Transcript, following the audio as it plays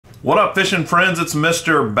What up, fishing friends? It's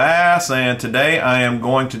Mr. Bass, and today I am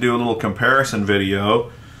going to do a little comparison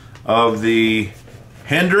video of the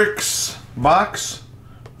Hendrix box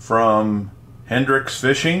from Hendrix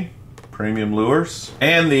Fishing Premium Lures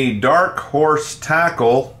and the Dark Horse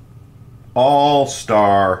Tackle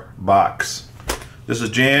All-Star box. This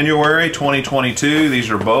is January 2022.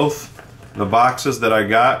 These are both the boxes that I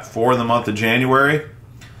got for the month of January,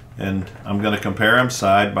 and I'm going to compare them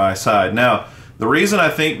side by side. Now, the reason I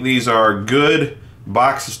think these are good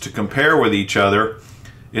boxes to compare with each other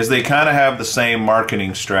is they kind of have the same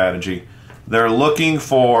marketing strategy. They're looking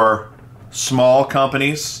for small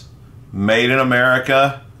companies, made in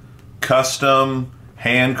America, custom,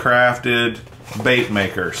 handcrafted bait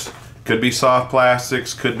makers. Could be soft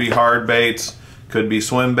plastics, could be hard baits, could be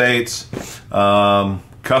swim baits,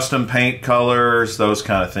 custom paint colors, those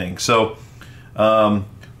kind of things. So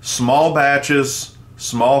small batches,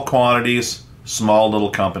 small quantities, small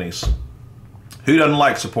little companies. Who doesn't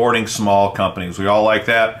like supporting small companies? We all like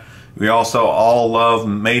that. We also all love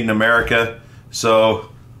made in America.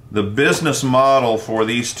 So the business model for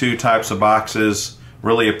these two types of boxes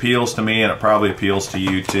really appeals to me, and it probably appeals to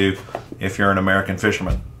you too if you're an American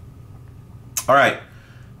fisherman. All right,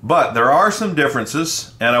 but there are some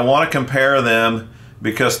differences, and I want to compare them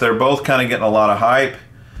because they're both kind of getting a lot of hype.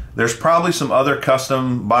 There's probably some other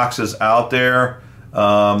custom boxes out there.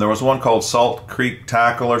 There was one called Salt Creek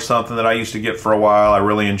Tackle or something that I used to get for a while. I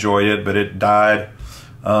really enjoyed it, but it died.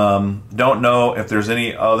 Don't know if there's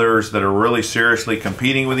any others that are really seriously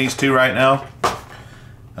competing with these two right now.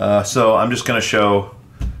 So I'm just going to show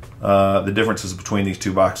the differences between these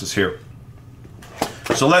two boxes here.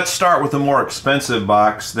 So let's start with the more expensive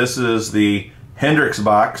box. This is the Hendrix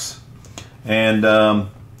box, and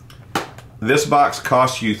this box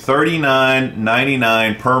costs you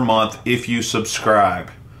 $39.99 per month if you subscribe.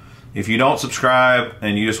 If you don't subscribe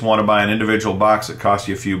and you just want to buy an individual box, it costs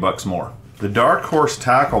you a few bucks more. The Dark Horse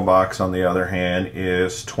Tackle box, on the other hand,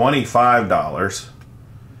 is $25,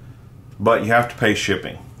 but you have to pay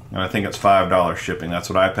shipping. And I think it's $5 shipping. That's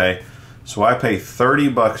what I pay. So I pay 30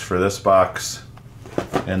 bucks for this box,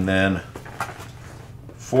 and then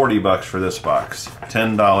 40 bucks for this box.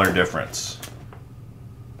 $10 difference.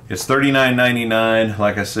 It's $39.99,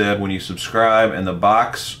 like I said, when you subscribe, and the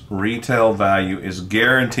box retail value is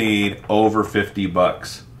guaranteed over 50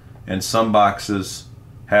 bucks. And some boxes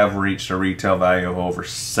have reached a retail value of over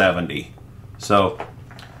 70. So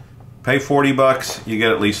pay 40 bucks, you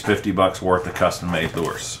get at least 50 bucks worth of custom-made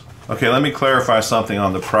lures. Okay, let me clarify something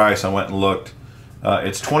on the price. I went and looked.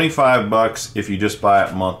 It's 25 bucks if you just buy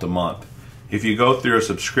it month to month. If you go through a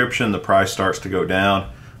subscription, the price starts to go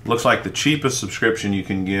down. Looks like the cheapest subscription you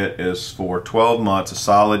can get is for 12 months, a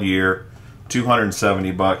solid year, 270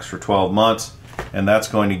 bucks for 12 months, and that's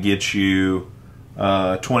going to get you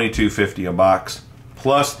 $22.50 a box,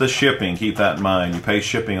 plus the shipping. Keep that in mind. You pay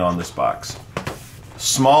shipping on this box.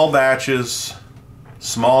 Small batches,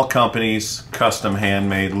 small companies, custom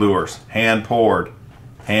handmade lures, hand poured,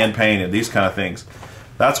 hand painted, these kind of things.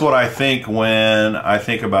 That's what I think when I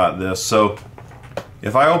think about this. So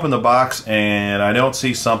if I open the box and I don't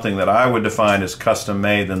see something that I would define as custom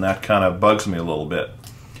made, then that kind of bugs me a little bit.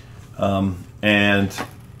 And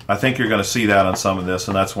I think you're going to see that on some of this,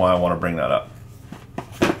 and that's why I want to bring that up.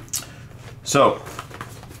 So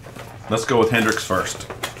let's go with Hendrix first.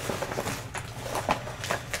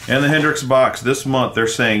 In the Hendrix box this month, they're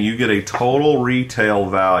saying you get a total retail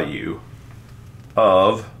value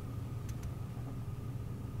of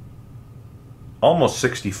almost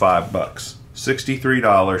 65 bucks.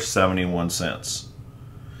 $63.71.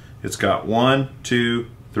 It's got 1, 2,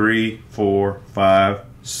 3, 4, 5,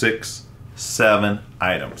 6, 7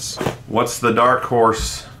 items. What's the Dark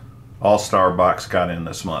Horse All-Star box got in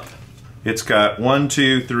this month? It's got 1,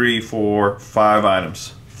 2, 3, 4, 5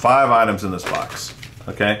 items. 5 items in this box.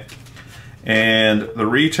 Okay? And the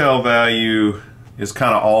retail value is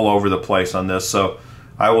kind of all over the place on this, so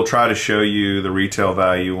I will try to show you the retail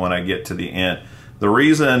value when I get to the end. The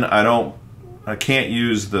reason I can't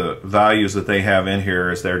use the values that they have in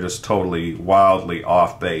here is they're just totally wildly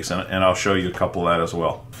off base, and I'll show you a couple of that as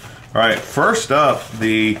well. All right, first up,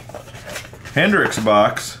 the Hendrix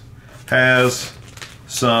box has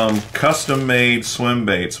some custom-made swim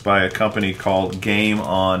baits by a company called Game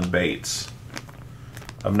On Baits.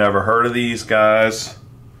 I've never heard of these guys.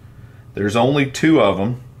 There's only 2 of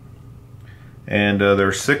them, and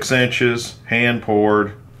they're 6 inches,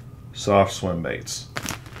 hand-poured, soft swim baits.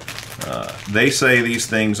 They say these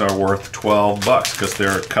things are worth 12 bucks because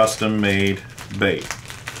they're a custom-made bait.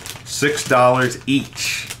 $6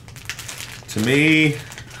 each. To me,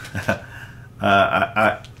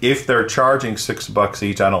 if they're charging $6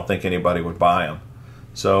 each, I don't think anybody would buy them.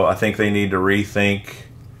 So I think they need to rethink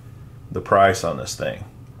the price on this thing.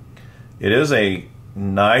 It is a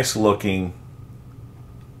nice looking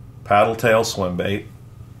paddle tail swim bait.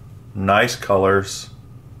 Nice colors.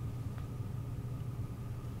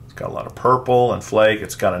 It's got a lot of purple and flake.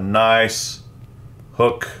 It's got a nice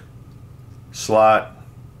hook slot.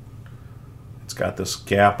 It's got this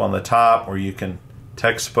gap on the top where you can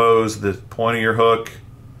expose the point of your hook.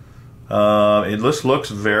 It just looks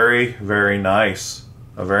very, very nice.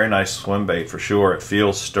 A very nice swim bait for sure. It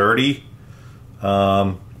feels sturdy.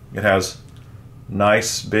 It has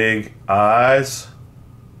nice big eyes.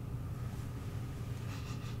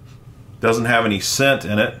 Doesn't have any scent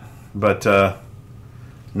in it, but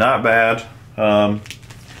not bad. And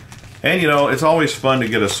you know, it's always fun to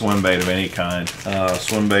get a swim bait of any kind.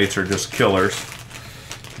 Swim baits are just killers,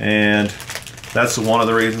 and that's one of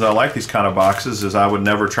the reasons I like these kind of boxes. Is I would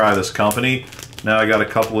never try this company. Now I got a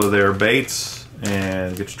couple of their baits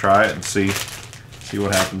and get to try it and see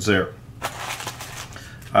what happens there.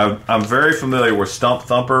 I'm very familiar with Stump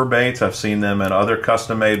Thumper baits. I've seen them in other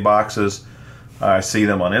custom-made boxes. I see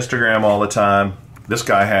them on Instagram all the time. This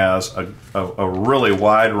guy has a really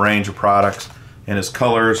wide range of products, and his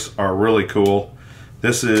colors are really cool.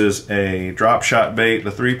 This is a drop shot bait, the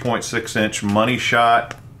 3.6-inch Money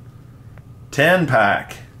Shot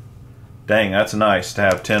 10-pack. Dang, that's nice to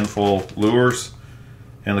have 10 full lures.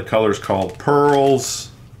 And the color's called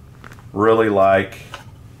Pearls. Really like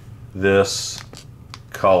this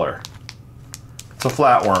color. It's a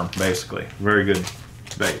flatworm, basically. Very good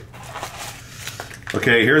bait.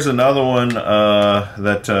 Okay, here's another one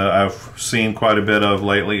that I've seen quite a bit of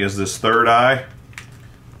lately, is this Third Eye.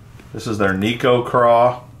 This is their Nico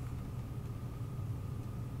Craw.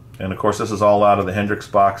 And of course this is all out of the Hendrix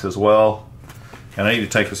box as well. And I need to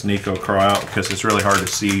take this Nico Craw out because it's really hard to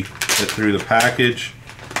see it through the package.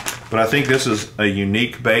 But I think this is a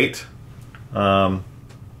unique bait. And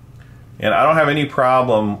I don't have any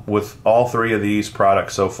problem with all three of these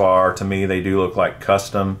products so far. To me, they do look like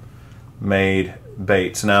custom made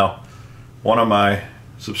baits. Now, one of my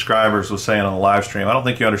subscribers was saying on the live stream, I don't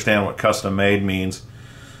think you understand what custom made means.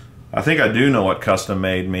 I think I do know what custom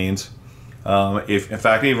made means. In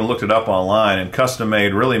fact, I even looked it up online, and custom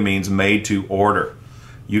made really means made to order.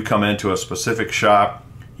 You come into a specific shop,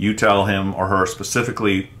 you tell him or her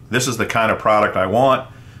specifically, this is the kind of product I want,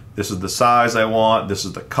 this is the size I want, this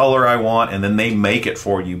is the color I want, and then they make it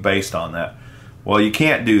for you based on that. Well, you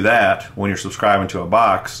can't do that when you're subscribing to a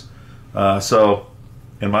box. So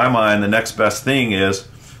in my mind, the next best thing is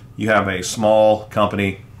you have a small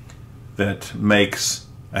company that makes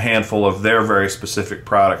a handful of their very specific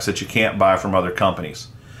products that you can't buy from other companies.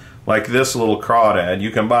 Like this little crawdad. You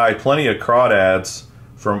can buy plenty of crawdads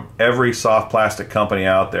from every soft plastic company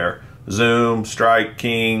out there. Zoom, Strike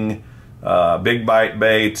King, Big Bite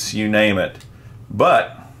Baits, you name it.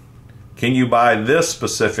 But can you buy this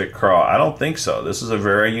specific craw? I don't think so. This is a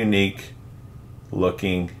very unique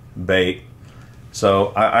looking bait.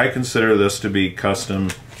 So I consider this to be custom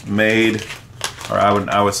made, or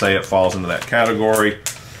I would say it falls into that category.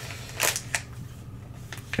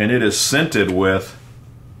 And it is scented with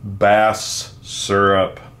bass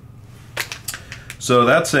syrup. So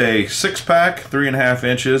that's a 6-pack, 3.5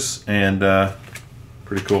 inches, and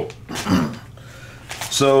pretty cool.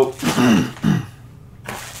 So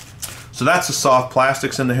that's the soft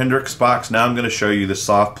plastics in the Hendrix box. Now I'm going to show you the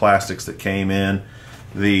soft plastics that came in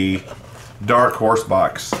the Dark Horse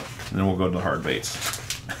box, and then we'll go to the hard baits.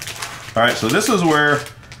 All right, so this is where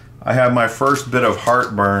I have my first bit of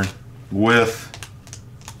heartburn with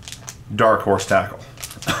Dark Horse tackle.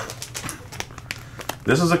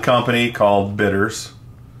 This is a company called Bitters.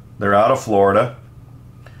 They're out of Florida,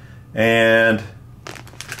 and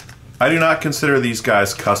I do not consider these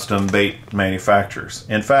guys custom bait manufacturers.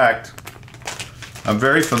 In fact, I'm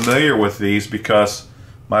very familiar with these because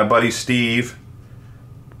my buddy Steve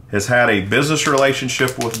has had a business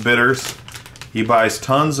relationship with Bitters. He buys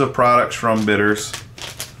tons of products from Bitters,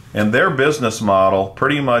 and their business model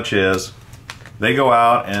pretty much is they go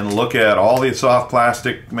out and look at all the soft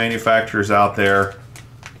plastic manufacturers out there,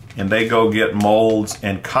 and they go get molds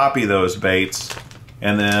and copy those baits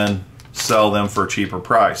and then sell them for a cheaper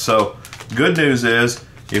price. So good news is,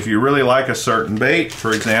 if you really like a certain bait,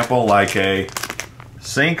 for example like a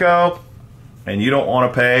Cinco, and you don't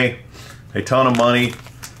want to pay a ton of money,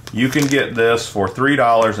 you can get this for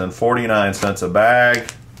 $3.49 a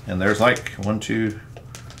bag, and there's like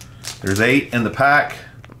there's 8 in the pack,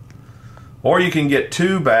 or you can get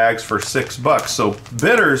 2 bags for $6. So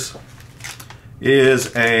Bitters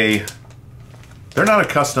is they're not a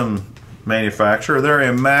custom manufacturer. They're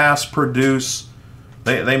a mass produce,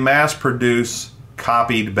 they mass produce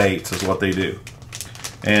copied baits is what they do.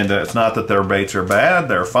 And it's not that their baits are bad,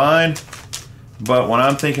 they're fine. But when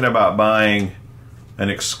I'm thinking about buying an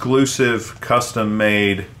exclusive custom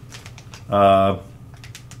made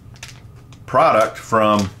product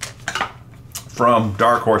from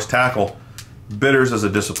Dark Horse Tackle, bitters is a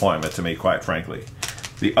disappointment to me, quite frankly.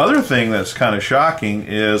 The other thing that's kind of shocking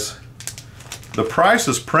is the price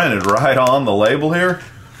is printed right on the label here,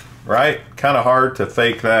 right? Kind of hard to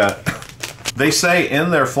fake that. They say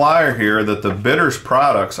in their flyer here that the bitters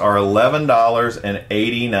products are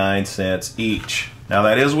 $11.89 each. Now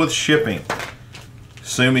that is with shipping.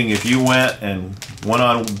 Assuming if you went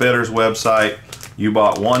on Bitters website, you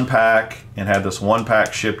bought one pack and had this one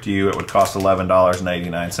pack shipped to you, it would cost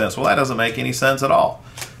 $11.89. Well, that doesn't make any sense at all.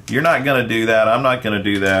 You're not going to do that. I'm not going to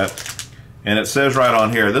do that. And it says right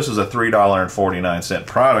on here, this is a $3.49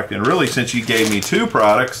 product. And really, since you gave me two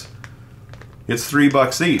products, it's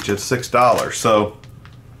 $3 each. It's $6. So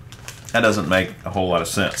that doesn't make a whole lot of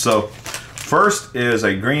sense. So first is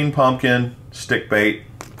a green pumpkin stick bait.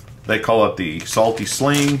 They call it the Salty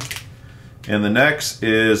Sling. And the next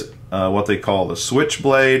is what they call the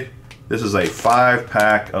Switchblade. This is a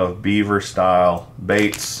 5-pack of beaver style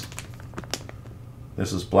baits.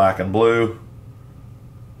 This is black and blue.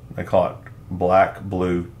 They call it black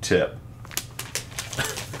blue tip.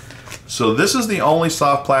 So this is the only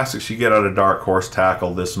soft plastics you get out of Dark Horse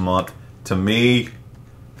Tackle this month. To me,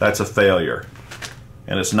 that's a failure.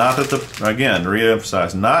 And it's not that again,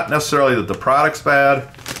 re-emphasize, not necessarily that the product's bad.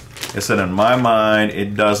 It's that in my mind,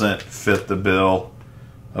 it doesn't fit the bill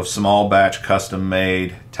of small batch custom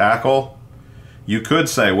made tackle. You could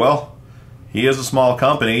say, well, he is a small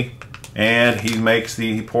company and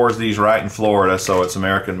he pours these right in Florida, so it's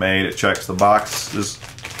American made, it checks the boxes.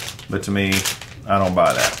 But to me, I don't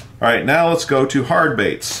buy that. All right, now let's go to hard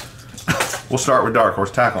baits. We'll start with Dark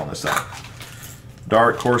Horse Tackle on this side.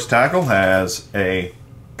 Dark Horse Tackle has a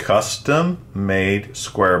custom made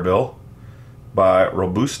square bill by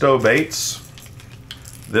Robusto Baits.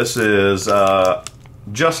 This is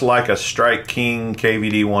just like a Strike King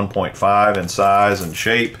KVD 1.5 in size and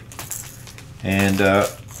shape. And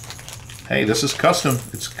hey, this is custom.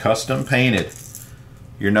 It's custom painted.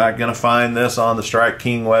 You're not going to find this on the Strike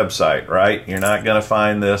King website, right? You're not going to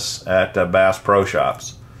find this at Bass Pro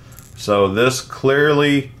Shops. So this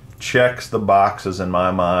clearly checks the boxes in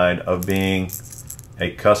my mind of being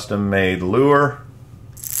a custom made lure.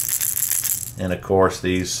 And of course,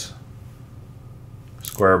 these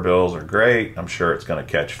square bills are great. I'm sure it's going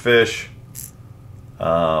to catch fish.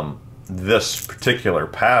 This particular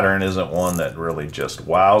pattern isn't one that really just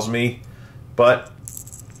wows me, but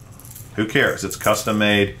who cares? It's custom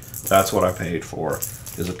made. That's what I paid for,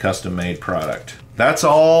 is a custom made product. That's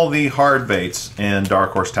all the hard baits in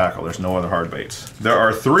Dark Horse Tackle. There's no other hard baits. There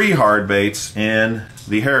are 3 hard baits in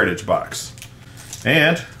the Heritage box.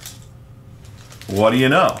 And what do you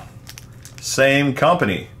know? Same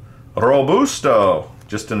company, Robusto,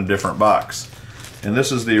 just in a different box. And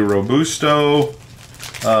this is the Robusto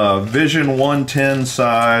Vision 110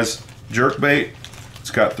 size jerkbait.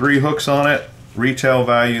 It's got 3 hooks on it. Retail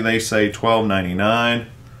value, they say $12.99.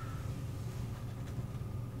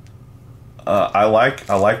 I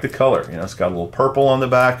like the color. You know, it's got a little purple on the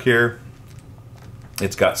back here.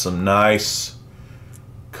 It's got some nice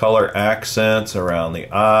color accents around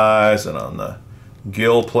the eyes and on the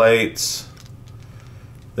gill plates.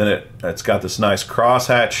 Then it's got this nice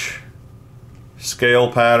crosshatch scale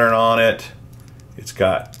pattern on it. It's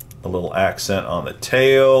got a little accent on the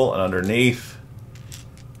tail and underneath.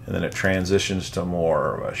 And then it transitions to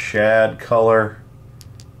more of a shad color.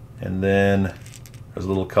 And then there's a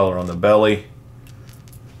little color on the belly.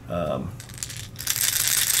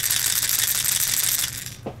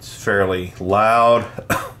 It's fairly loud.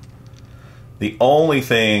 The only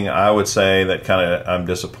thing I would say that kind of I'm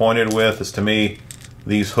disappointed with is, to me,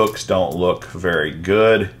 these hooks don't look very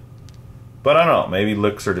good. But I don't know, maybe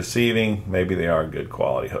looks are deceiving, maybe they are good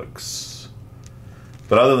quality hooks.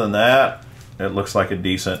 But other than that, it looks like a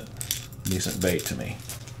decent bait to me.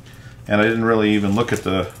 And I didn't really even look at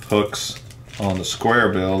the hooks on the square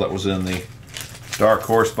bill that was in the Dark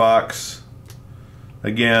Horse box.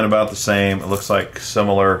 Again, about the same. It looks like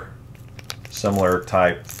similar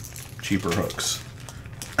type, cheaper hooks.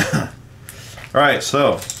 Alright,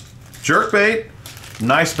 so jerk bait,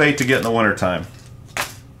 nice bait to get in the wintertime.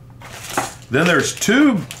 Then there's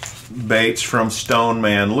 2 baits from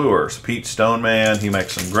Stoneman Lures. Pete Stoneman, he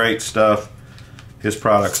makes some great stuff. His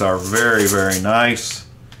products are very, very nice.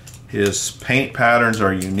 His paint patterns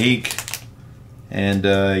are unique. and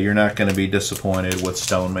you're not going to be disappointed with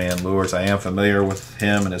Stoneman Lures. I am familiar with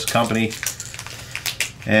him and his company,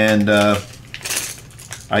 and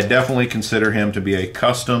I definitely consider him to be a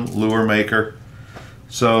custom lure maker.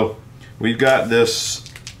 So we've got this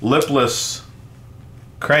lipless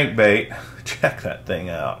crankbait. Check that thing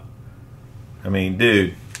out. I mean,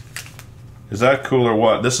 dude, is that cool or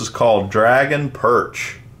what? This is called Dragon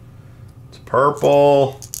Perch. It's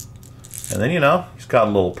purple, and then, you know, he's got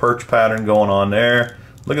a little perch pattern going on there.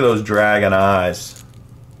 Look at those dragon eyes.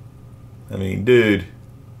 I mean, dude,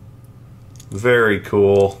 very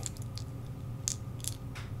cool.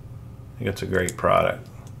 I think it's a great product.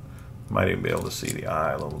 Might even be able to see the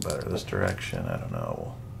eye a little better this direction. I don't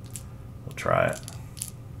know. We'll try it.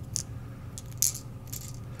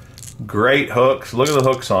 Great hooks. Look at the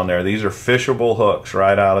hooks on there. These are fishable hooks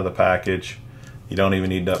right out of the package. You don't even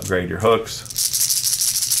need to upgrade your hooks.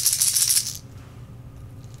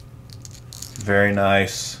 Very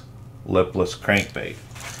nice lipless crankbait.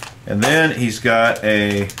 And then he's got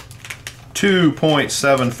a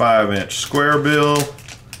 2.75 inch square bill.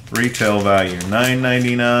 Retail value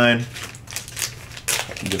 $9.99.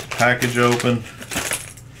 Get the package open.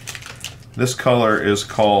 This color is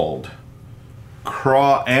called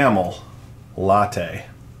Craw Amel Latte.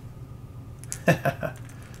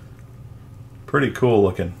 Pretty cool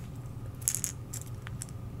looking.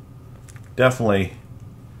 Definitely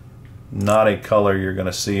not a color you're going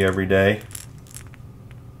to see every day.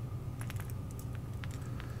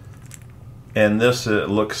 And this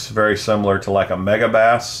looks very similar to like a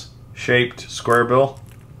Megabass shaped square bill.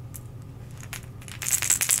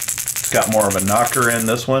 It's got more of a knocker in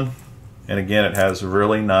this one, and again it has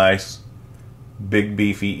really nice big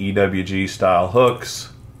beefy EWG style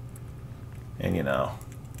hooks. And you know,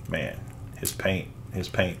 man, his paint it's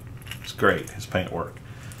great, his paint work.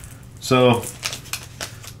 So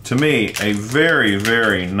to me, a very,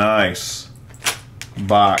 very nice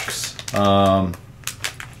box.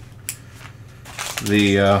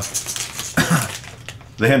 The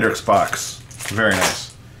Hendrix box, very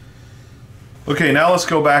nice. Okay, now let's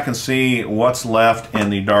go back and see what's left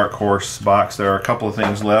in the Dark Horse box. There are a couple of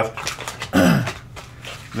things left.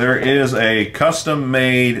 There is a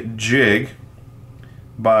custom-made jig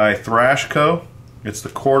by Thrashco. It's the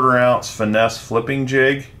 1/4 ounce finesse flipping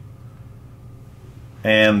jig,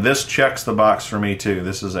 and this checks the box for me too.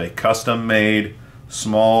 This is a custom-made,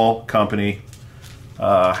 small company,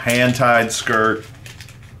 hand-tied skirt,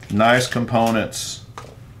 nice components,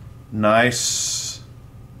 nice,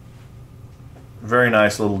 very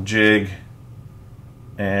nice little jig,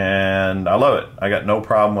 and I love it. I got no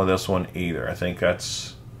problem with this one either. I think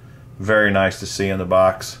that's very nice to see in the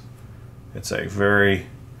box. It's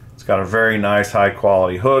got a very nice high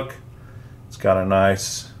quality hook. It's got a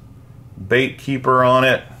nice bait keeper on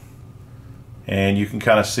it, and you can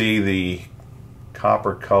kind of see the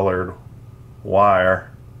copper colored wire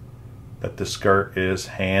that the skirt is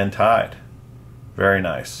hand tied. Very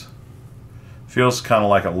nice. Feels kind of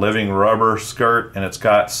like a living rubber skirt, and it's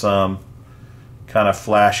got some kind of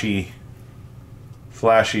flashy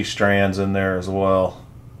strands in there as well.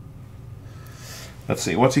 Let's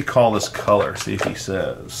see, what's he call this color? See if he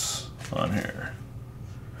says on here.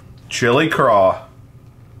 Chili Craw.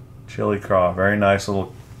 Chili Craw. Very nice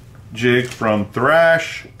little jig from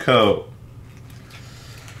Thrashco.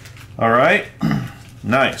 Alright,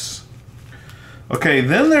 nice. Okay,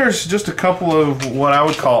 then there's just a couple of what I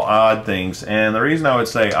would call odd things, and the reason I would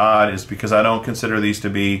say odd is because I don't consider these to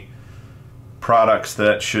be products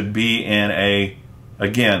that should be in a,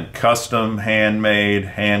 again, custom,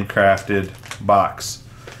 handmade, handcrafted box.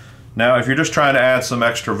 Now, if you're just trying to add some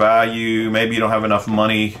extra value, maybe you don't have enough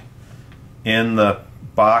money in the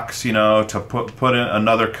box, you know, to put in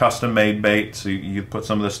another custom-made bait, so you put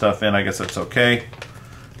some of this stuff in, I guess that's okay.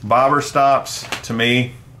 Bobber stops, to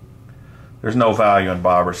me, there's no value in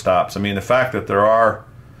bobber stops. I mean, the fact that there are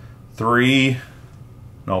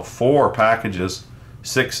 4 packages,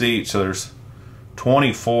 6 each, so there's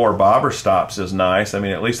 24 bobber stops is nice. I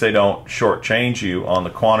mean, at least they don't shortchange you on the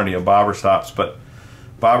quantity of bobber stops, but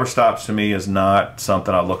bobber stops to me is not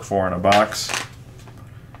something I look for in a box.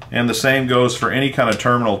 And the same goes for any kind of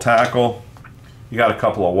terminal tackle. You got a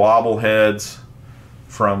couple of wobble heads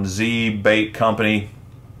from Z Bait Company.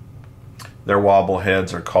 Their wobble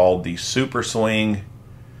heads are called the Super Swing.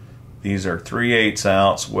 These are 3/8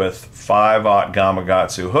 ounce with 5/0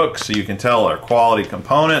 Gamakatsu hooks, so you can tell they're quality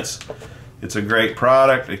components. It's a great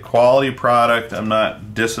product, a quality product. I'm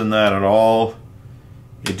not dissing that at all.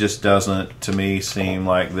 It just doesn't, to me, seem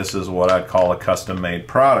like this is what I'd call a custom-made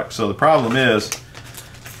product. So the problem is,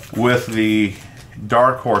 with the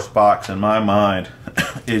Dark Horse box, in my mind,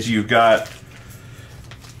 is you've got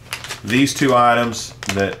these two items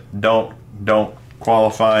that don't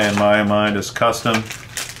qualify in my mind as custom.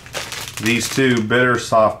 These two bitter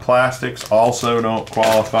soft plastics also don't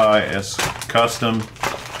qualify as custom.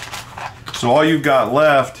 So all you've got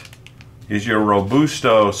left is your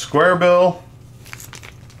Robusto square bill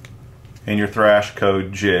and your Thrash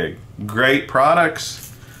Code jig. Great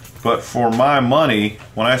products, but for my money,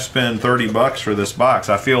 when I spend 30 bucks for this box,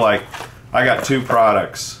 I feel like I got two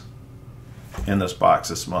products in this box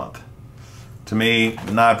this month. To me,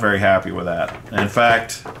 not very happy with that. In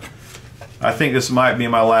fact, I think this might be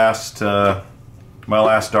my last Dark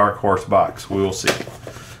Horse box. We will see.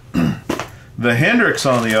 The Hendrix,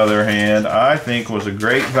 on the other hand, I think was a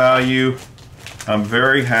great value. I'm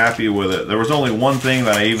very happy with it. There was only one thing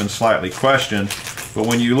that I even slightly questioned, but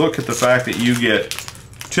when you look at the fact that you get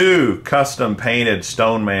two custom painted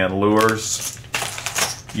Stoneman lures,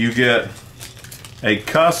 you get a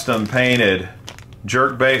custom painted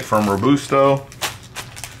jerkbait from Robusto,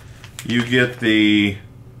 you get the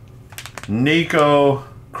Nico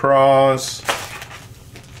Craws,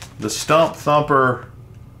 the Stump Thumper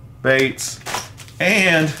baits,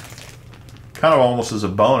 and kind of almost as a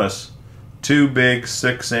bonus, two big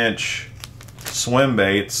 6-inch swim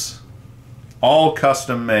baits, all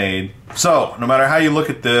custom made. So no matter how you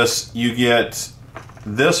look at this, you get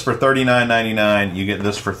this for $39.99, you get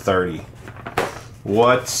this for $30.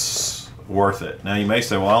 What's worth it? Now you may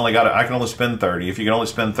say, well, I can only spend $30. If you can only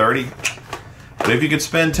spend $30, but if you could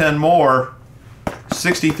spend 10 more,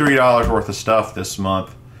 $63 worth of stuff this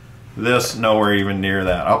month. This, nowhere even near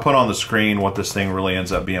that. I'll put on the screen what this thing really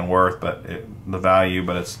ends up being worth, but the value,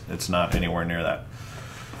 but it's not anywhere near that.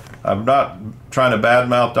 I'm not trying to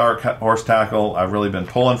badmouth Dark Horse Tackle. I've really been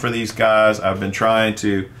pulling for these guys. I've been trying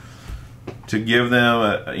to give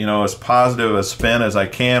them as positive a spin as I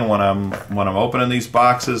can when I'm opening these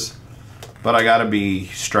boxes. But I got to be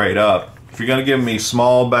straight up. If you're going to give me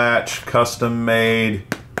small batch, custom made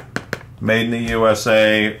in the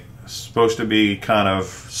USA, supposed to be kind of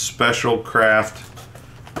special craft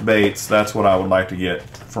baits, that's what I would like to get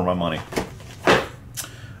for my money.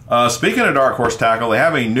 Speaking of Dark Horse Tackle, they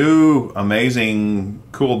have a new amazing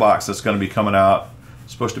cool box that's going to be coming out.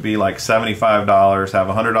 It's supposed to be like $75, have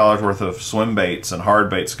 $100 worth of swim baits and hard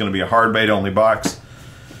baits. It's going to be a hard bait only box.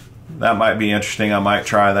 That might be interesting. I might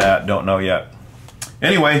try that. Don't know yet.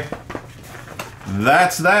 Anyway,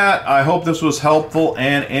 that's that. I hope this was helpful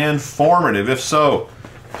and informative. If so,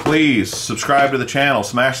 please subscribe to the channel,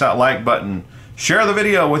 smash that like button, share the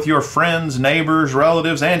video with your friends, neighbors,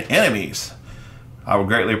 relatives, and enemies. I would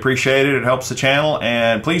greatly appreciate it. It helps the channel,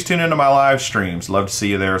 and please tune into my live streams. Love to see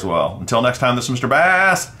you there as well. Until next time, this is Mr.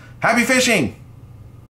 Bass. Happy fishing!